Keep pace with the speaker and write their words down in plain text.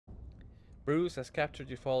Bruce has captured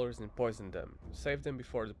your followers and poisoned them. Save them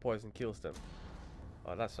before the poison kills them.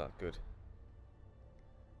 Oh, that's not good.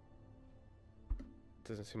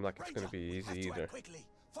 Doesn't seem like it's going to be easy either. Quickly.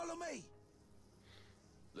 Follow me.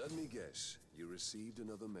 Let me guess. You received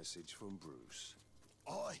another message from Bruce.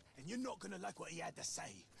 Aye, and you're not gonna like what he had to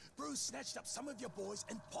say. Bruce snatched up some of your boys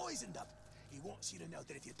and poisoned them. He wants you to know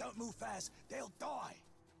that if you don't move fast, they'll die.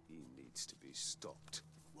 He needs to be stopped.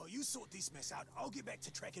 While you sort this mess out, I'll get back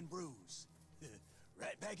to tracking Bruce.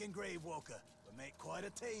 Ratbag and Gravewalker will make quite a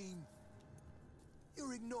team.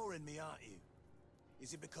 You're ignoring me, aren't you?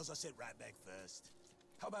 Is it because I said Ratbag first?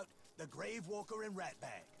 How about the Gravewalker and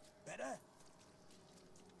Ratbag? Better?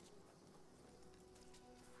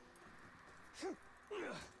 Okay,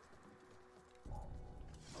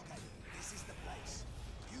 this is the place.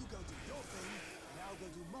 You go do your thing, and I'll go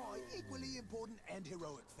do my equally important and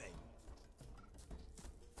heroic thing.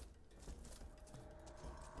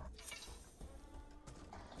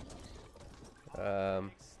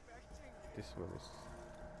 This one is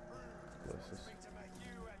closest.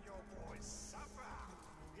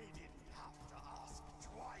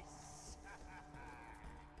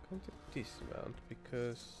 Can't do dismount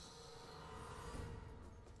because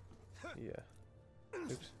yeah.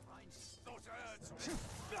 Oops.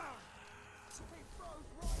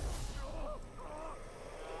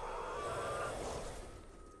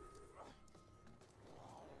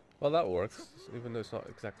 Well, that works, even though it's not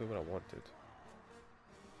exactly what I wanted.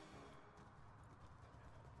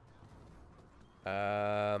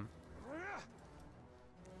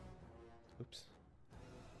 Oops.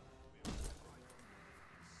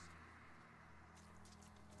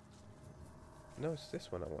 No, it's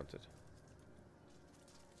this one I wanted.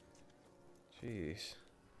 Jeez.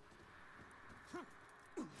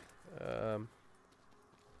 Have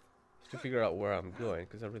to figure out where I'm going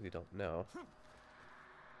because I really don't know.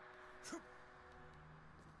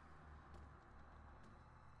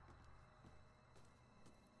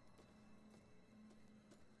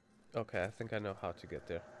 Okay, I think I know how to get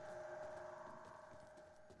there.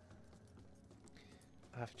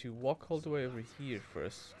 I have to walk all the way over here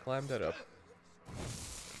first, climb that up,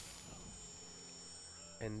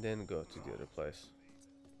 and then go to the other place.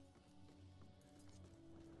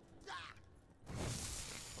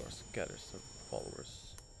 Of course, gather some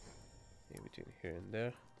followers in between here and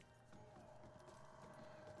there.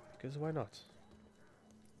 Because why not?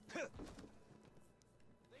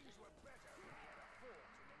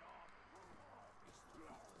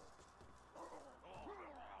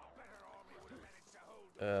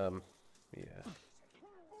 Yeah.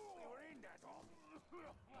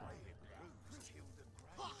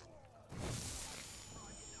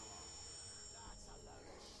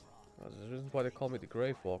 Well, there's a reason why they call me the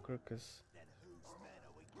Grave Walker, because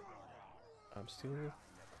I'm still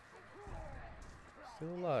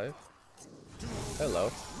alive.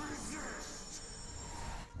 Hello.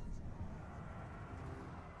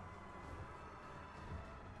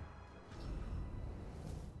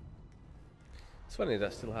 It's funny that I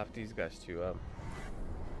still have these guys to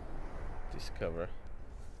discover.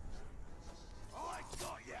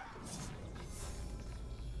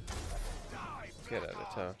 Get out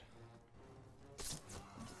of town.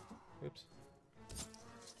 Oops.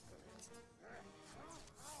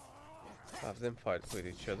 Have them fight with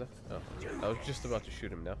each other. Oh, I was just about to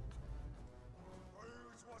shoot him now.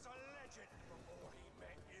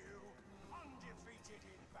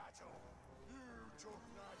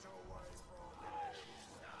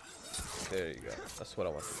 There you go. That's what I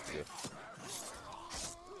wanted to do.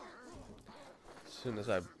 As soon as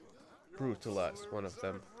I brutalized one of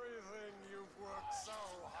them,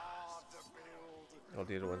 all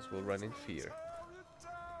the other ones will run in fear.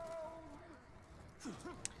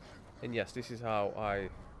 And yes, this is how I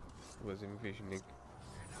was envisioning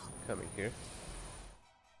coming here.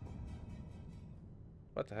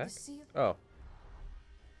 What the heck? Oh.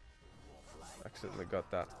 Accidentally got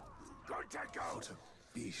that. What a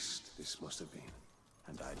beast this must have been.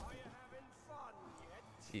 And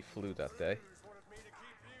He flew that day.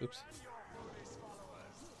 Oops.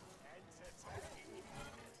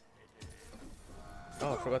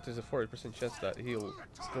 Oh, I forgot there's a 40% chance that he'll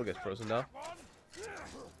still get frozen now.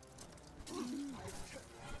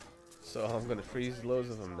 So I'm gonna freeze loads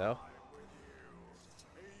of them now.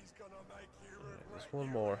 Right, there's one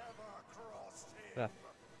more. I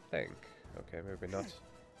think. Okay, maybe not.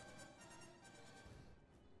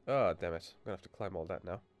 Oh, damn it. I'm gonna have to climb all that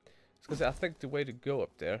now. Because I think the way to go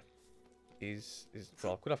up there is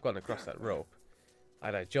well, I could have gone across that rope.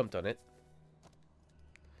 And I jumped on it.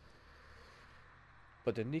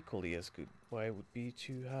 But an equally as good way would be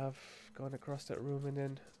to have gone across that room and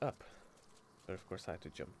then up. So of course I had to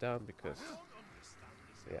jump down because,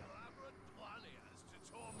 yeah.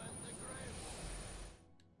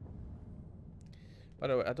 By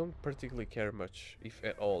the way, I don't particularly care much, if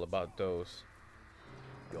at all, about those.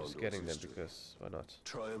 I'm just getting them because why not?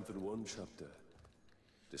 Triumph in one chapter,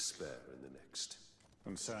 despair in the next.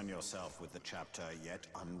 Concern yourself with the chapter yet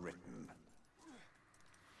unwritten.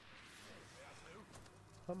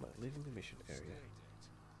 How am I leaving the mission area?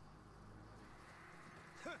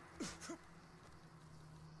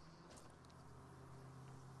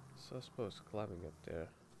 So I suppose climbing up there.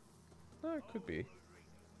 No, it could be.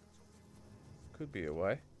 Could be a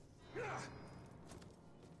way.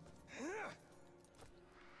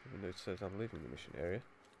 Even though it says I'm leaving the mission area.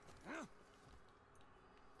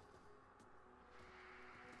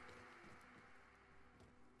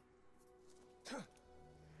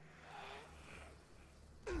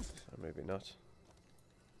 Or maybe not.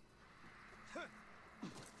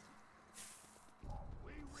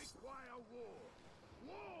 We require war.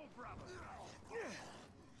 War, brother.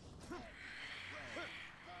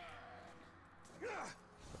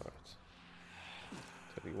 Alright.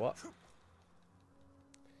 Tell you what.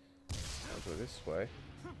 I'll go this way.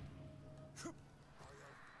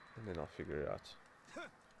 And then I'll figure it out.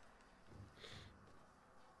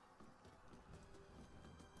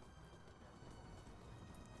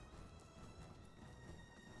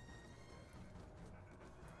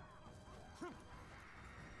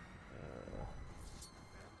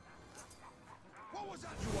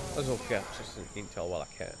 As well get just an intel while I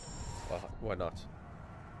can. Why not?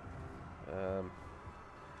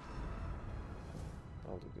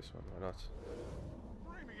 I'll do this one, why not?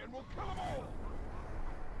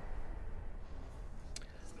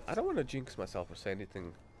 I don't want to jinx myself or say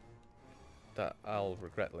anything that I'll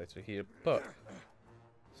regret later here, but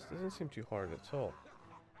this doesn't seem too hard at all.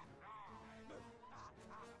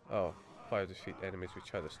 Oh, 5 defeat enemies with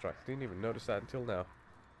shadow strike. Didn't even notice that until now.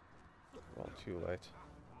 Well, too late.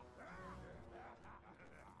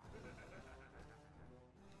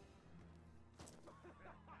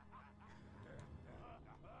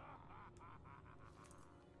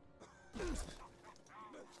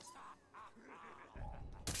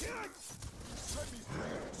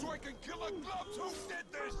 So I can kill a gloves who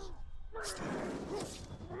did this.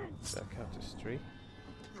 That count as 3.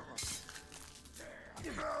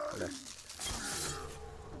 No.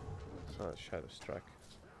 It's not a shadow strike.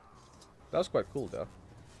 That was quite cool though.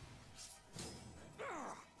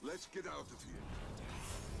 Let's get out of here.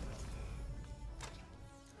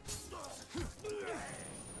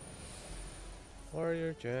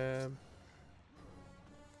 Warrior Jam.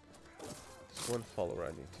 There's one follower I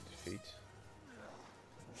need to defeat.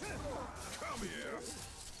 Come here.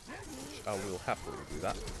 Which I will happily do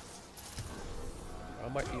that. I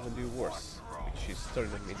might even do worse, which is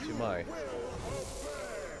turning him into my...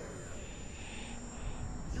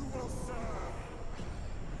 You will serve.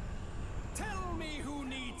 Tell me who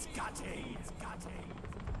needs gutting.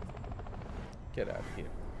 Get out of here.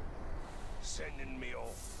 Sending me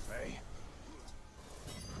off, eh?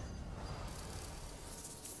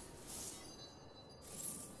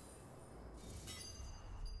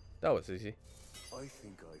 That was easy. I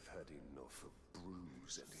think I've had enough of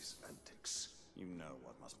Bruce and his antics. You know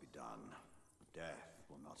what must be done. Death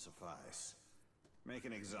will not suffice. Make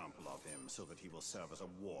an example of him so that he will serve as a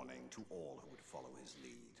warning to all who would follow his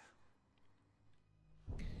lead.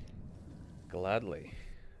 Gladly.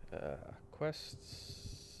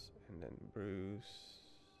 Quests, and then Bruce,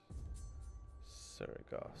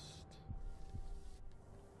 Saragast.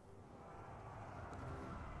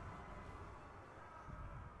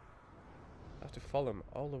 I have to follow him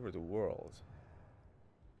all over the world.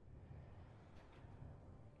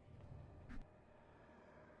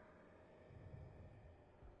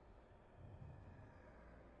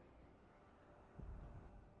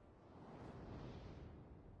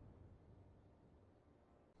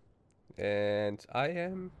 And I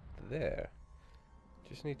am there.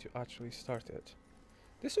 Just need to actually start it.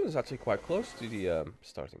 This one is actually quite close to the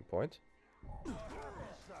starting point.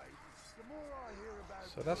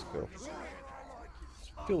 So that's cool.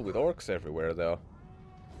 Filled with orcs everywhere though.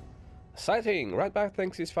 Sighting! Ratbag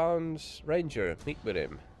thinks he's found Ranger. Meet with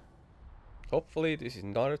him. Hopefully this is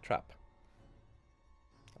not a trap.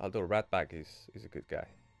 Although Ratbag is a good guy.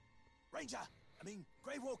 Ranger!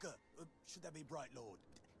 Grave Walker! Should that be Bright Lord?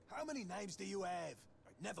 How many names do you have?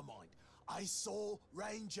 Never mind. I saw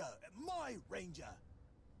Ranger. My Ranger.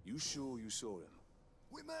 You sure you saw him?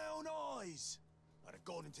 With my own eyes. I'd have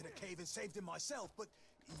gone into the cave and saved him myself, but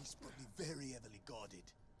he's probably very heavily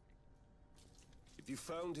guarded. If you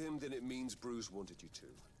found him, then it means Bruce wanted you to.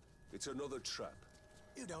 It's another trap.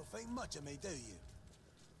 You don't think much of me, do you?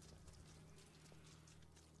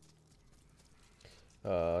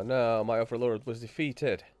 No, my overlord was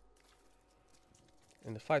defeated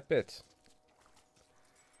in the fight pit.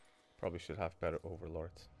 Probably should have better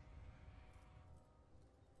overlords.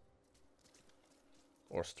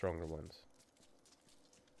 Or stronger ones.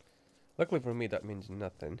 Luckily for me, that means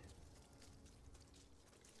nothing.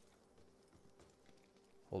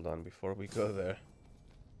 Hold on, before we go there.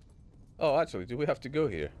 Oh, actually, do we have to go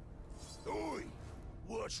here? Oi!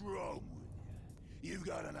 What's wrong with you? You've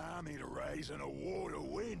got an army to raise and a war to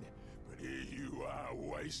win, but here you are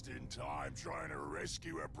wasting time trying to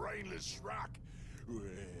rescue a brainless schmuck. Well,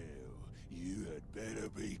 you had better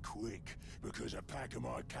be quick, because a pack of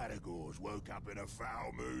my categories woke up in a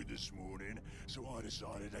foul mood this morning, so I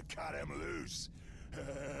decided to cut them loose.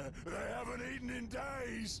 They haven't eaten in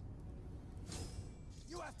days.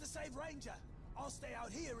 You have to save Ranger. I'll stay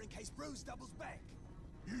out here in case Bruce doubles back.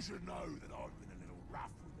 You should know that I've been a little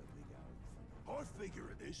rough with the big oaf. I figure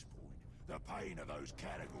at this point, the pain of those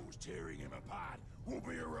categories tearing him apart will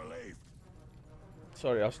be a relief.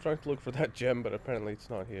 Sorry, I was trying to look for that gem, but apparently it's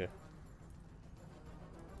not here.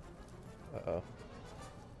 Uh-oh.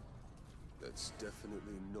 That's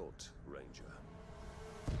definitely not Ranger.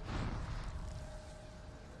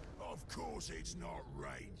 Of course it's not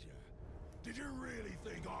Ranger. Did you really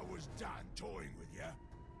think I was done toying with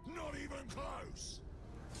you? Not even close.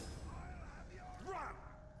 Run!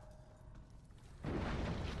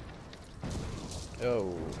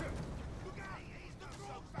 Oh.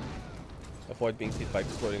 Avoid being hit by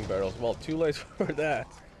exploding barrels. Well, too late for that.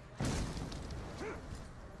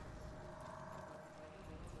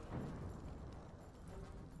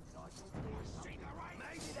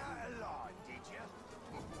 Made it out alive, did you?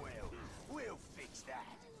 Well, we'll fix that.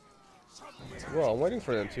 Well, I'm waiting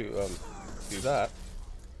for them to do that.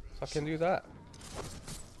 So I can do that.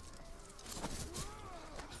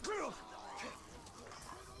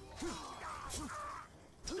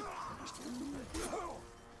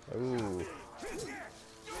 Ooh.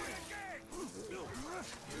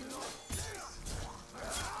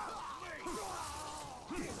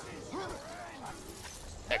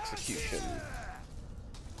 Execution.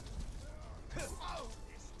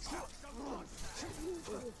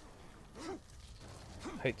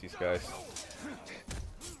 I hate these guys.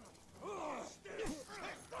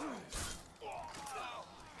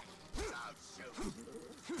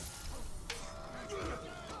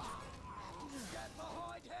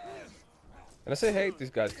 And I say hate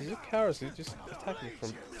these guys because they're cowards, they just attack me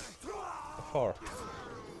from afar.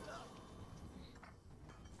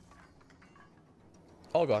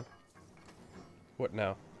 All gone. What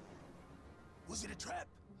now? Was it a trap?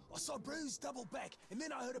 I saw Bruce double back, and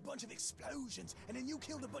then I heard a bunch of explosions, and then you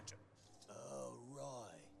killed a bunch of... Oh,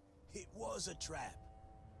 right. It was a trap.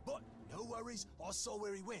 But no worries, I saw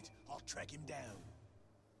where he went. I'll track him down.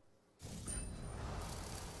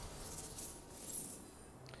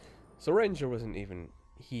 So Ranger wasn't even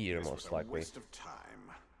here, most likely. Waste of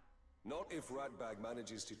time. Not if Ratbag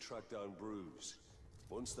manages to track down Bruce.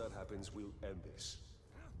 Once that happens, we'll end this.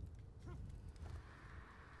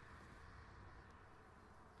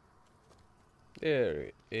 There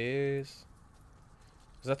it is.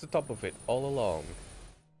 Is that the top of it all along?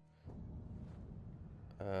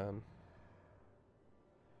 Well,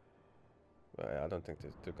 I don't think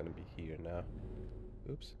they're gonna be here now.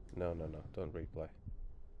 Oops. No, no, no. Don't replay.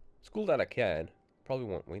 It's cool that I can. Probably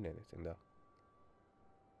won't win anything though.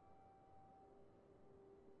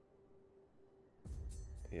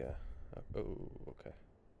 Yeah. Oh, okay.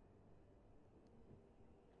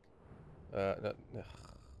 No.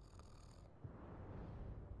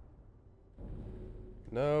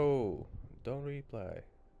 No, don't replay.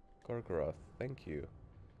 Gorgoroth, thank you.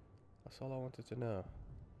 That's all I wanted to know.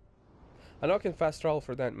 I know I can fast travel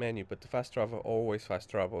for that menu, but the fast travel always fast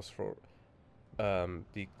travels for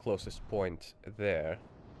the closest point there.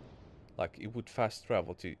 Like it would fast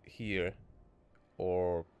travel to here,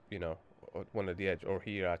 or you know, one at the edge, or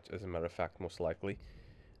here as a matter of fact, most likely.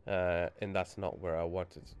 And that's not where I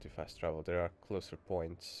wanted to fast travel. There are closer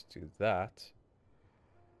points to that,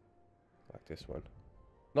 like this one.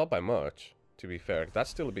 Not by much, to be fair. That's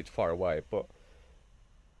still a bit far away, but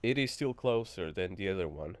it is still closer than the other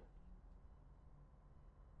one.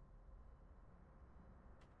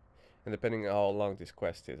 And depending on how long this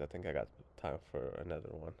quest is, I think I got time for another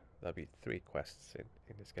one. That'll be 3 quests in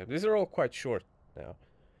this game. These are all quite short now.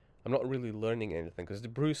 I'm not really learning anything, because the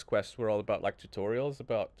Bruce quests were all about like tutorials,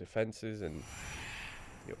 about defenses and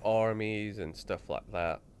your armies and stuff like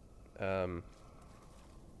that.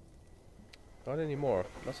 Not anymore.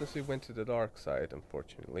 Not since we went to the dark side,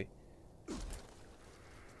 unfortunately.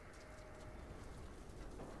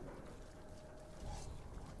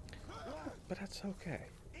 but that's okay.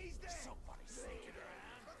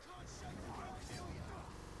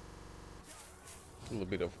 A little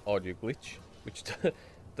bit of audio glitch, which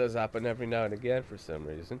does happen every now and again for some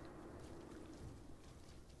reason.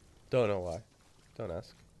 Don't know why. Don't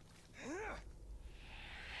ask.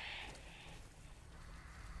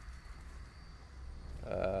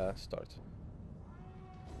 Start.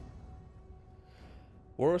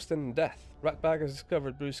 Worse than death. Ratbag has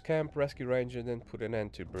discovered Bruce camp, rescue Ranger, then put an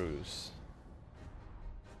end to Bruce.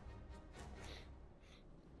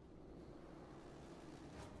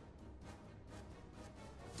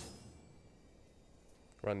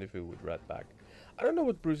 Rendezvous with Ratbag. I don't know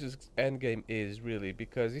what Bruce's endgame is really,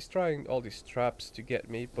 because he's trying all these traps to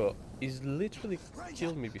get me, but he's literally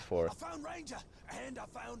killed me before. I found Ranger and I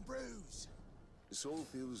found Bruce. This all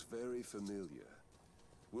feels very familiar.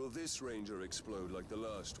 Will this Ranger explode like the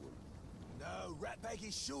last one? No, Ratbag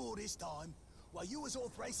is sure this time. While you was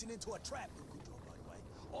off racing into a trap, good job by the way,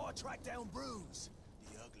 I tracked down Bruce.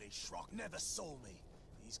 The ugly schrock never saw me.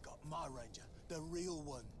 He's got my Ranger, the real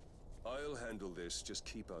one. I'll handle this, just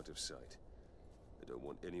keep out of sight. I don't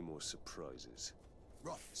want any more surprises.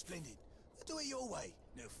 Right, splendid. Do it your way,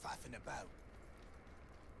 no faffing about.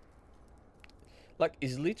 Like,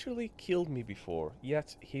 he's literally killed me before,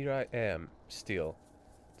 yet here I am, still.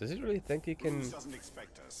 Does he really think he can... Bruce doesn't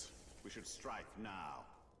expect us. We should strike now.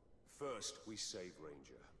 First, we save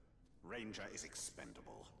Ranger. Ranger is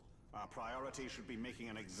expendable. Our priority should be making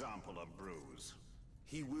an example of Bruce.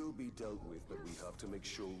 He will be dealt with, but we have to make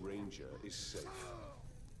sure Ranger is safe.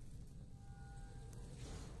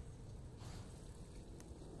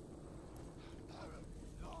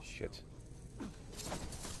 Shit.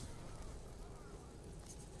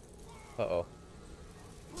 Uh-oh.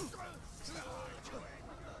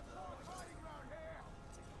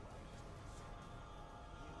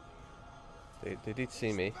 They did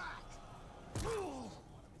see me.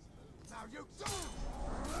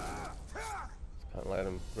 Can't let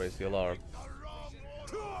them raise the alarm.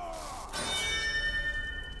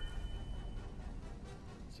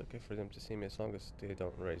 It's okay for them to see me as long as they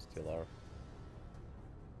don't raise the alarm.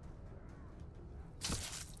 I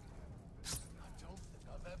don't think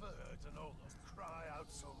I've ever heard an old cry out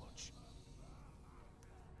so much.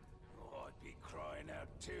 Oh, I'd be crying out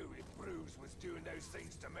too if Bruce was doing those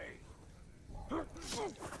things to me.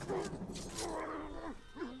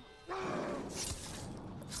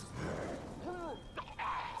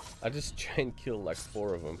 I just chain killed like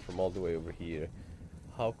 4 of them from all the way over here.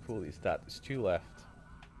 How cool is that? There's 2 left.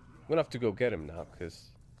 I'm gonna have to go get him now,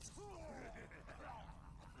 because...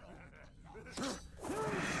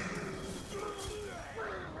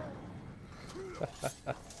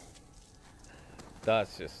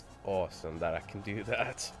 That's just awesome that I can do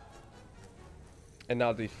that. And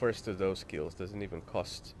now the first of those kills doesn't even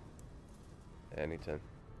cost anything.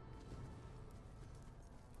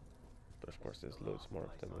 But of course there's loads more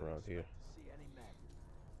of them around here. See any men.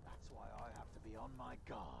 That's why I have to be on my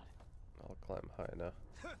guard. I'll climb high now.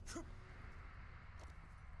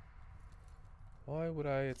 Why would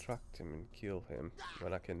I attract him and kill him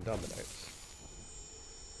when I can dominate?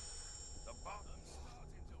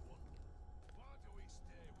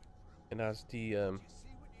 And as the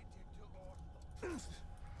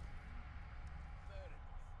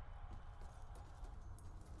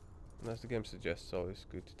and as the game suggests, it's always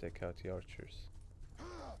good to take out the archers.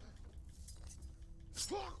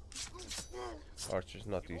 Archers,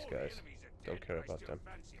 not these guys. Don't care about them.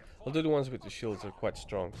 Although the ones with the shields are quite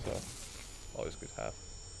strong, so always good to have.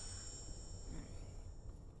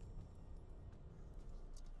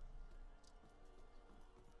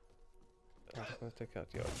 I'm just gonna take out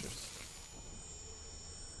the archers.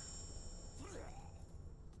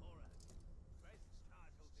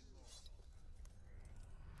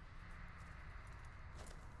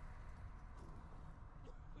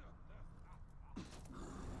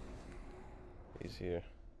 He's here.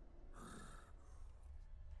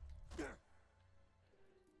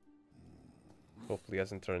 Hopefully he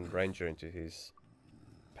hasn't turned Ranger into his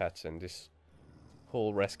pets, and this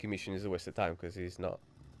whole rescue mission is a waste of time because he's not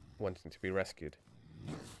wanting to be rescued.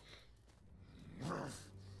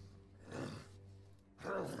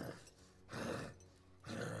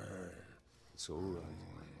 It's all right.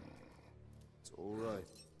 It's all right.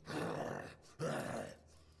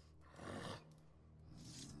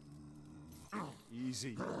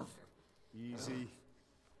 Easy. Easy.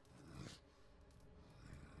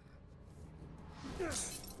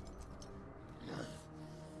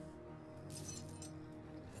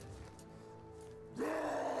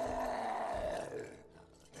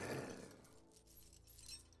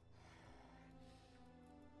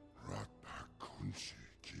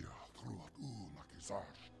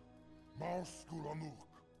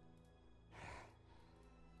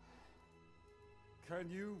 Can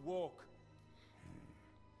you walk?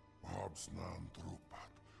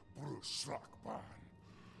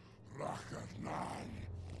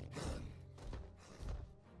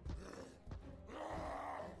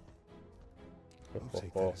 We'll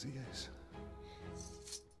take that as he is.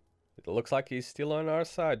 It looks like he's still on our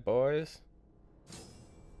side, boys.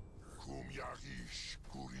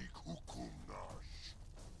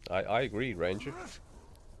 I agree, Ranger.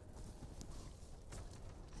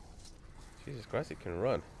 Jesus Christ, he can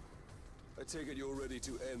run. I take it you're ready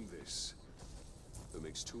to end this. That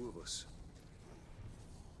makes two of us.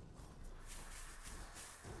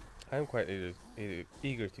 I am quite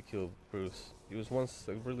eager to kill Bruce. He was once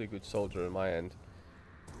a really good soldier in my end.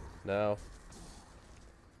 Now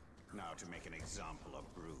to make an example of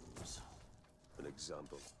Bruce. An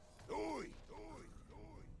example. Oi!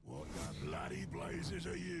 What the bloody blazes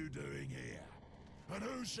are you doing here? And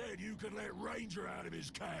who said you could let Ranger out of his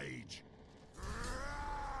cage?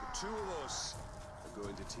 The two of us are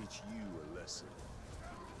going to teach you a lesson.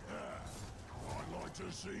 I'd like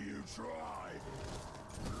to see you try.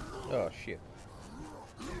 oh shit.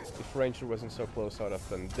 If Ranger wasn't so close, I'd have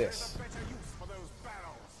done this.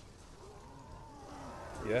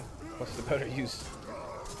 Yeah? What's the better use?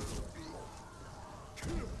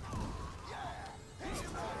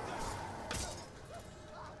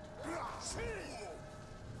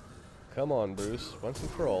 Come on, Bruce, once and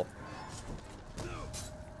for all.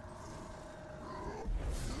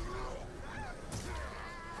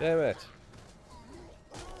 Damn it.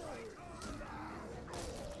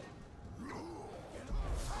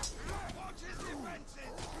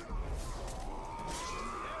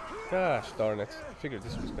 Gosh darn it. I figured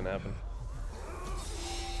this was gonna happen.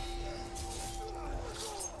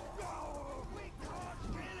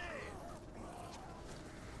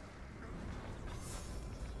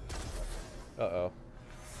 Uh-oh.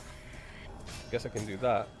 Guess I can do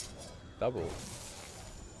that. That will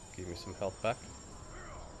give me some health back.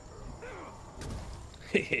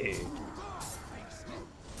 Hehe.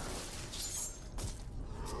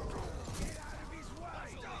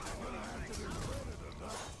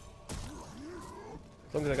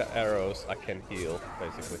 As long as I got arrows, I can heal,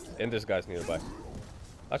 basically. And there's guys nearby.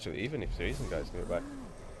 Actually, even if there isn't guys nearby.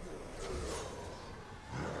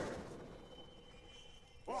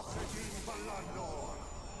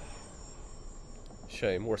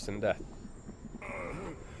 Shame, worse than death.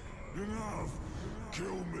 Enough!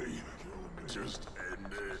 Kill me! Just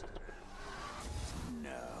end it!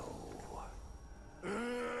 No.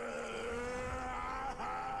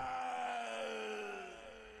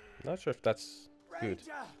 Not sure if that's good.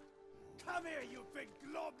 Ranger! Come here, you big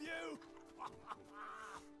glob, you!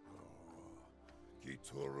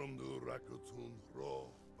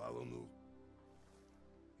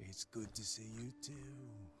 It's good to see you too.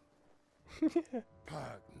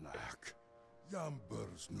 Pagnak,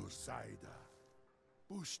 Yambers Nusaida,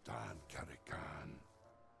 Bustan Karakan.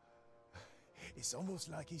 It's almost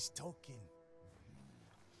like he's talking.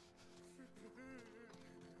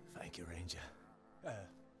 Thank you, Ranger.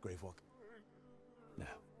 Gravewalk.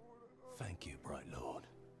 Now, thank you, Bright Lord.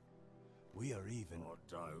 We are even. I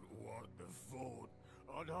don't want the fort.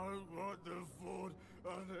 I don't want the fort.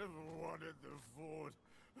 I never wanted the fort.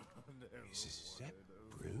 Is that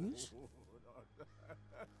Bruce?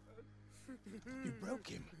 You broke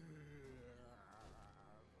him.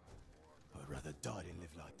 I'd rather die than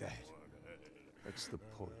live like that. That's the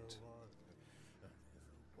point.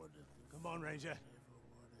 Come on, Ranger.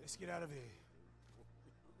 Let's get out of here.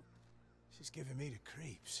 She's giving me the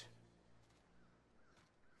creeps.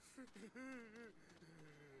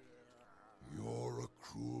 You're a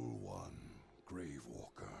cruel one,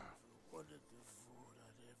 Gravewalker.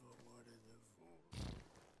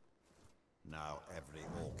 Now every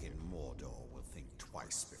orc in Mordor will think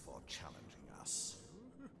twice before challenging us.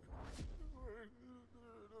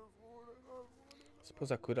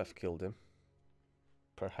 Suppose I could have killed him.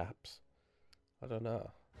 Perhaps. I don't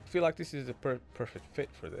know. I feel like this is a perfect fit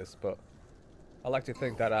for this, but I like to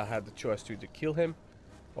think that I had the choice to either kill him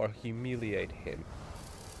or humiliate him.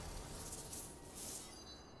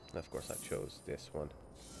 And of course I chose this one.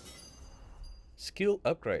 Skill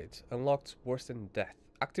upgrades. Unlocked worse than death.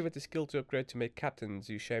 Activate the skill to upgrade to make captains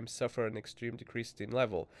you shame suffer an extreme decrease in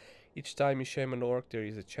level. Each time you shame an orc, there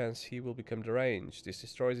is a chance he will become deranged. This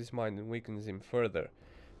destroys his mind and weakens him further.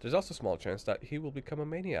 There's also a small chance that he will become a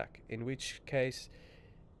maniac, in which case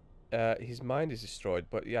his mind is destroyed,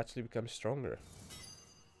 but he actually becomes stronger.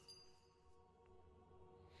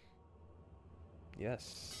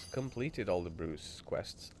 Yes, completed all the Bruce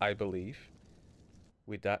quests, I believe.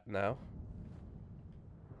 with that now.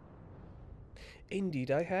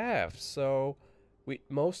 Indeed I have. So with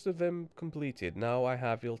most of them completed, now I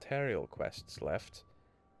have Ilterial quests left.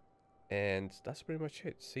 And that's pretty much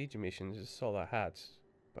it. Siege missions is all I had.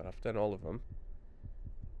 But I've done all of them.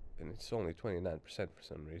 And it's only 29% for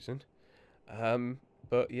some reason.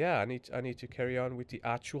 But yeah, I need to carry on with the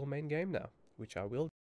actual main game now, which I will